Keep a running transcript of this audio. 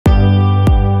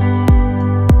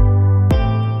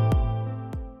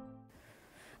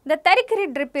The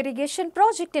Tarikere drip irrigation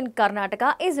project in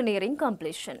Karnataka is nearing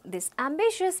completion. This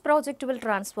ambitious project will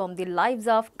transform the lives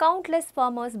of countless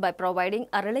farmers by providing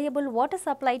a reliable water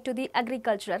supply to the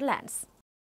agricultural lands.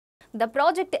 The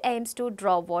project aims to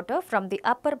draw water from the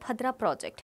Upper Bhadra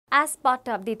project. As part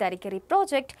of the Tarikere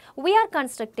project, we are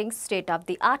constructing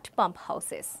state-of-the-art pump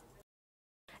houses,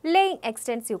 laying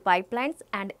extensive pipelines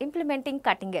and implementing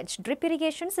cutting-edge drip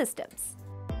irrigation systems.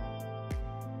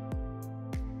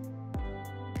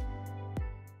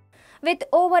 With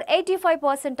over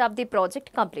 85% of the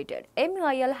project completed,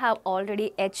 MEIL have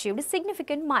already achieved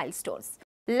significant milestones.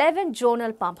 11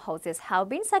 zonal pump houses have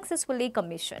been successfully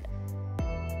commissioned.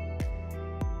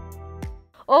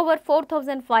 Over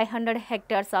 4,500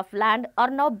 hectares of land are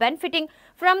now benefiting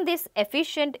from this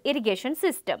efficient irrigation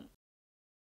system.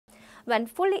 When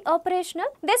fully operational,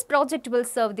 this project will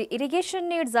serve the irrigation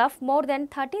needs of more than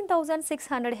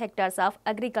 13,600 hectares of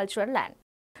agricultural land.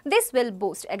 This will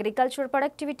boost agricultural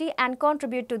productivity and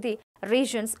contribute to the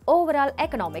region's overall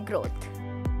economic growth.